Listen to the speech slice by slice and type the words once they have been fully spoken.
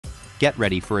Get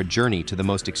ready for a journey to the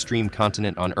most extreme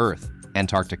continent on Earth,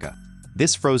 Antarctica.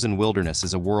 This frozen wilderness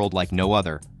is a world like no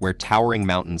other, where towering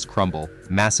mountains crumble,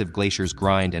 massive glaciers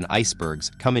grind, and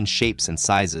icebergs come in shapes and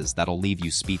sizes that'll leave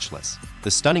you speechless. The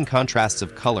stunning contrasts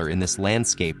of color in this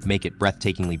landscape make it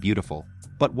breathtakingly beautiful.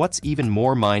 But what's even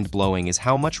more mind-blowing is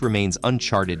how much remains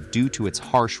uncharted due to its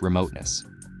harsh remoteness.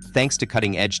 Thanks to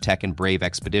cutting-edge tech and brave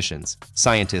expeditions,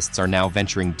 scientists are now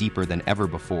venturing deeper than ever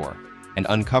before and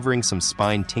uncovering some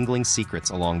spine-tingling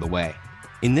secrets along the way.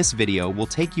 In this video, we'll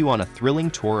take you on a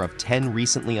thrilling tour of 10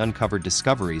 recently uncovered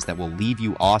discoveries that will leave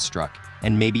you awestruck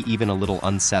and maybe even a little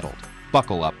unsettled.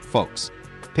 Buckle up, folks.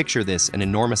 Picture this, an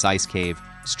enormous ice cave,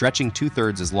 stretching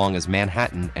 2/3 as long as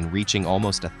Manhattan and reaching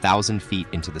almost 1,000 feet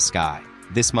into the sky.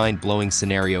 This mind-blowing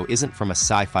scenario isn't from a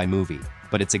sci-fi movie,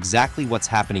 but it's exactly what's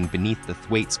happening beneath the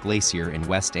Thwaites Glacier in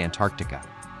West Antarctica.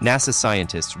 NASA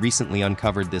scientists recently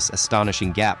uncovered this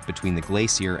astonishing gap between the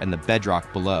glacier and the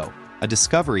bedrock below, a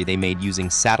discovery they made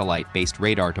using satellite-based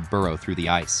radar to burrow through the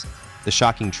ice. The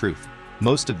shocking truth: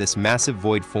 most of this massive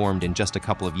void formed in just a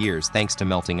couple of years thanks to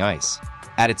melting ice.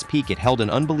 At its peak, it held an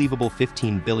unbelievable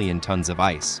 15 billion tons of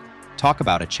ice. Talk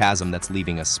about a chasm that's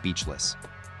leaving us speechless.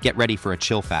 Get ready for a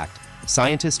chill fact.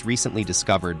 Scientists recently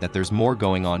discovered that there's more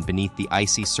going on beneath the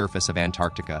icy surface of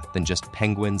Antarctica than just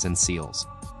penguins and seals.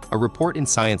 A report in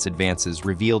Science Advances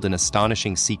revealed an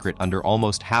astonishing secret under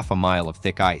almost half a mile of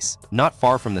thick ice. Not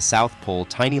far from the South Pole,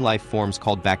 tiny life forms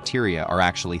called bacteria are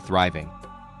actually thriving.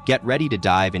 Get ready to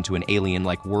dive into an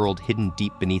alien-like world hidden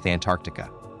deep beneath Antarctica.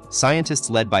 Scientists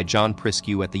led by John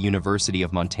Priscu at the University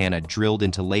of Montana drilled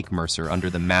into Lake Mercer under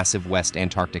the massive West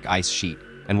Antarctic ice sheet,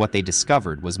 and what they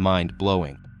discovered was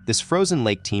mind-blowing. This frozen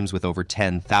lake teems with over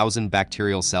 10,000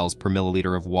 bacterial cells per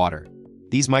milliliter of water.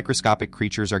 These microscopic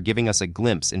creatures are giving us a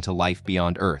glimpse into life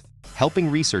beyond Earth,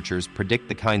 helping researchers predict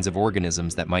the kinds of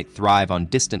organisms that might thrive on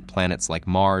distant planets like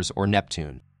Mars or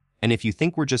Neptune. And if you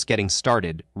think we're just getting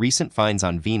started, recent finds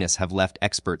on Venus have left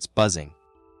experts buzzing.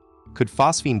 Could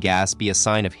phosphine gas be a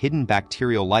sign of hidden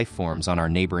bacterial life forms on our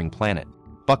neighboring planet?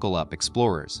 Buckle up,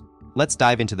 explorers. Let's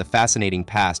dive into the fascinating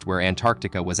past where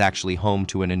Antarctica was actually home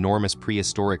to an enormous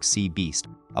prehistoric sea beast,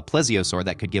 a plesiosaur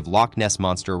that could give Loch Ness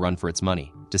Monster a run for its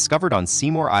money. Discovered on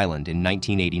Seymour Island in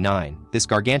 1989, this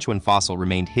gargantuan fossil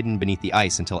remained hidden beneath the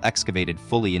ice until excavated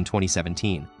fully in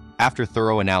 2017. After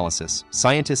thorough analysis,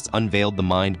 scientists unveiled the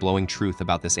mind-blowing truth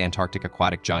about this Antarctic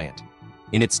aquatic giant.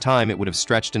 In its time, it would have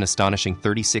stretched an astonishing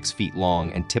 36 feet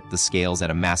long and tipped the scales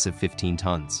at a massive 15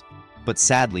 tons. But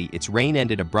sadly, its reign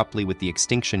ended abruptly with the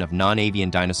extinction of non-avian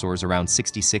dinosaurs around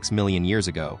 66 million years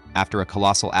ago, after a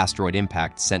colossal asteroid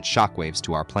impact sent shockwaves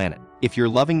to our planet. If you're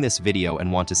loving this video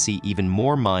and want to see even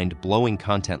more mind-blowing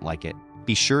content like it,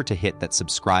 be sure to hit that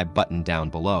subscribe button down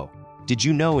below. Did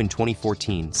you know in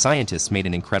 2014, scientists made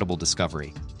an incredible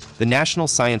discovery? The National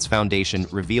Science Foundation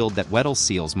revealed that Weddell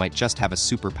seals might just have a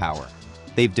superpower.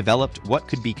 They've developed what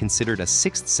could be considered a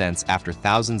sixth sense after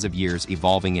thousands of years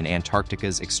evolving in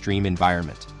Antarctica's extreme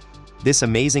environment. This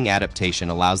amazing adaptation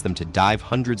allows them to dive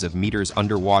hundreds of meters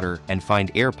underwater and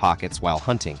find air pockets while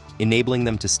hunting, enabling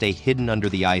them to stay hidden under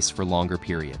the ice for longer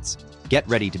periods. Get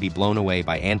ready to be blown away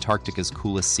by Antarctica's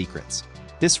coolest secrets.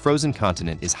 This frozen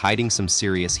continent is hiding some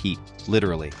serious heat,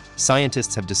 literally.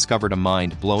 Scientists have discovered a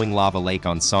mind-blowing lava lake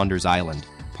on Saunders Island,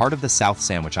 part of the South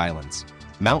Sandwich Islands.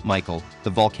 Mount Michael, the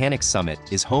volcanic summit,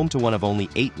 is home to one of only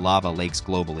 8 lava lakes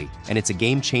globally, and it's a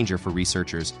game-changer for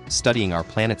researchers studying our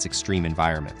planet's extreme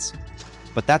environments.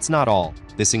 But that's not all.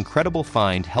 This incredible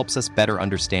find helps us better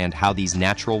understand how these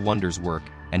natural wonders work,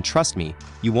 and trust me,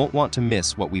 you won't want to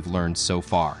miss what we've learned so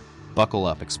far. Buckle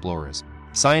up, explorers.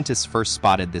 Scientists first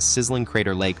spotted this sizzling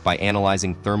crater lake by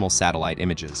analyzing thermal satellite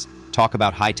images. Talk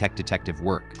about high-tech detective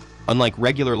work. Unlike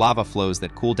regular lava flows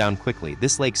that cool down quickly,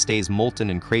 this lake stays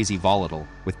molten and crazy volatile,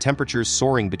 with temperatures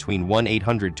soaring between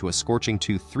 1,800 to a scorching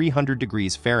 300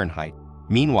 degrees Fahrenheit.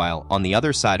 Meanwhile, on the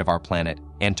other side of our planet,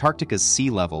 Antarctica's sea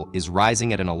level is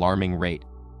rising at an alarming rate.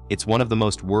 It's one of the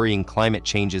most worrying climate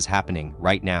changes happening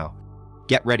right now.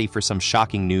 Get ready for some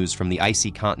shocking news from the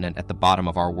icy continent at the bottom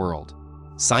of our world.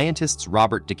 Scientists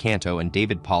Robert DeCanto and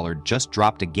David Pollard just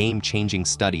dropped a game-changing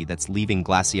study that's leaving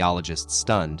glaciologists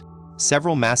stunned.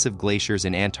 Several massive glaciers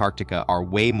in Antarctica are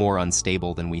way more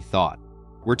unstable than we thought.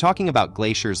 We're talking about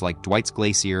glaciers like Dwight's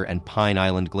Glacier and Pine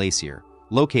Island Glacier,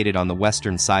 located on the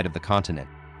western side of the continent.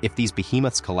 If these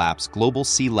behemoths collapse, global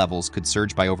sea levels could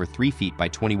surge by over 3 feet by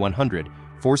 2100,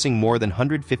 forcing more than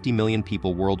 150 million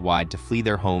people worldwide to flee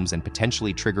their homes and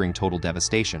potentially triggering total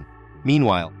devastation.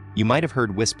 Meanwhile, you might have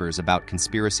heard whispers about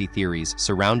conspiracy theories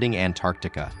surrounding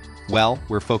Antarctica. Well,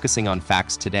 we're focusing on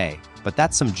facts today, but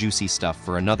that's some juicy stuff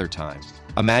for another time.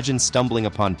 Imagine stumbling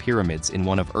upon pyramids in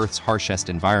one of Earth's harshest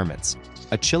environments,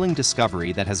 a chilling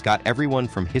discovery that has got everyone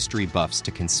from history buffs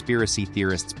to conspiracy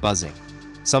theorists buzzing.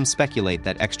 Some speculate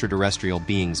that extraterrestrial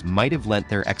beings might have lent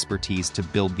their expertise to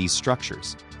build these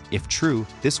structures. If true,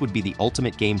 this would be the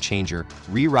ultimate game changer,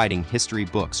 rewriting history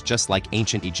books just like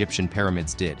ancient Egyptian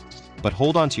pyramids did. But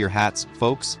hold on to your hats,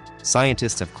 folks.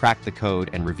 Scientists have cracked the code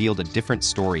and revealed a different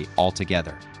story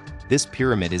altogether. This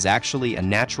pyramid is actually a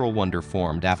natural wonder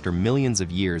formed after millions of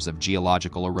years of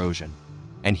geological erosion.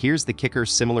 And here's the kicker: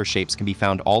 similar shapes can be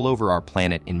found all over our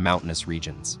planet in mountainous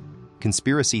regions.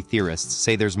 Conspiracy theorists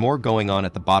say there's more going on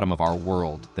at the bottom of our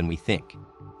world than we think.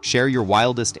 Share your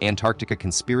wildest Antarctica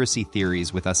conspiracy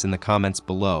theories with us in the comments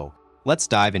below. Let's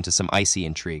dive into some icy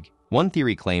intrigue. One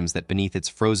theory claims that beneath its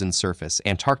frozen surface,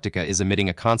 Antarctica is emitting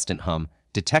a constant hum,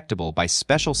 detectable by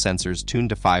special sensors tuned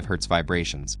to 5 Hz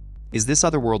vibrations. Is this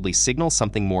otherworldly signal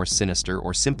something more sinister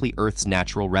or simply Earth's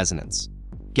natural resonance?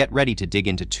 Get ready to dig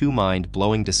into 2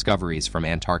 mind-blowing discoveries from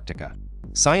Antarctica.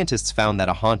 Scientists found that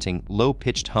a haunting,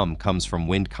 low-pitched hum comes from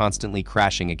wind constantly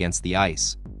crashing against the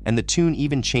ice, and the tune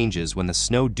even changes when the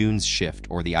snow dunes shift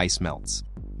or the ice melts.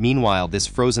 Meanwhile, this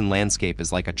frozen landscape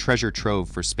is like a treasure trove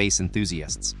for space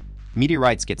enthusiasts.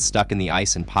 Meteorites get stuck in the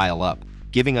ice and pile up,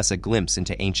 giving us a glimpse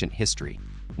into ancient history.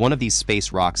 One of these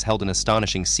space rocks held an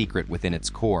astonishing secret within its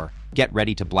core. Get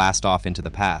ready to blast off into the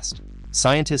past.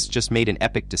 Scientists just made an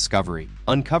epic discovery,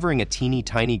 uncovering a teeny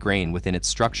tiny grain within its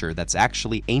structure that's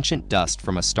actually ancient dust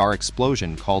from a star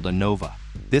explosion called a nova.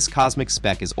 This cosmic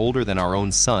speck is older than our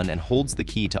own sun and holds the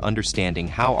key to understanding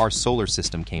how our solar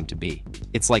system came to be.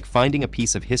 It's like finding a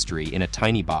piece of history in a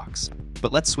tiny box.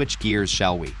 But let's switch gears,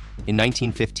 shall we? In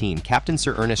 1915, Captain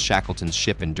Sir Ernest Shackleton's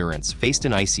ship Endurance faced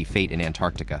an icy fate in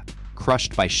Antarctica,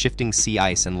 crushed by shifting sea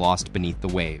ice and lost beneath the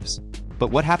waves. But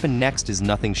what happened next is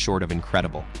nothing short of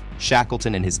incredible.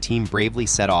 Shackleton and his team bravely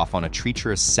set off on a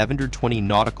treacherous 720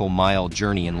 nautical mile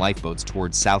journey in lifeboats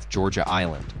towards South Georgia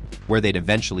Island, where they'd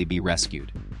eventually be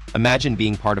rescued. Imagine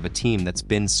being part of a team that's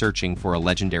been searching for a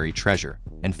legendary treasure,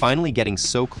 and finally getting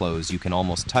so close you can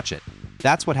almost touch it.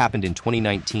 That's what happened in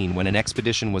 2019 when an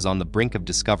expedition was on the brink of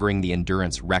discovering the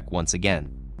Endurance wreck once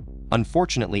again.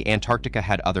 Unfortunately, Antarctica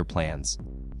had other plans.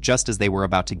 Just as they were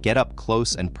about to get up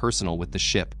close and personal with the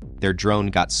ship, their drone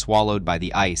got swallowed by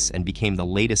the ice and became the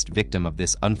latest victim of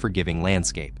this unforgiving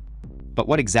landscape. But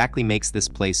what exactly makes this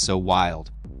place so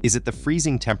wild? Is it the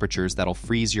freezing temperatures that'll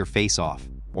freeze your face off?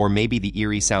 Or maybe the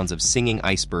eerie sounds of singing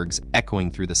icebergs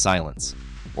echoing through the silence?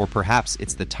 Or perhaps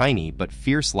it's the tiny but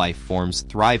fierce life forms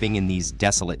thriving in these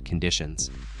desolate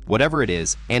conditions. Whatever it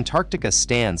is, Antarctica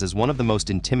stands as one of the most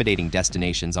intimidating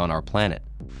destinations on our planet.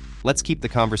 Let's keep the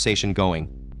conversation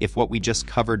going. If what we just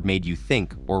covered made you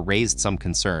think or raised some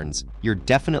concerns, you're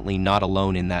definitely not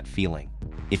alone in that feeling.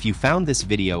 If you found this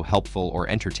video helpful or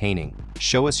entertaining,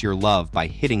 show us your love by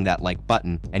hitting that like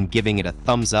button and giving it a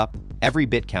thumbs up. Every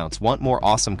bit counts. Want more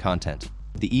awesome content?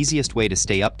 The easiest way to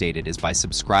stay updated is by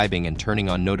subscribing and turning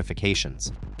on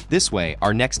notifications. This way,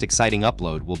 our next exciting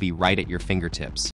upload will be right at your fingertips.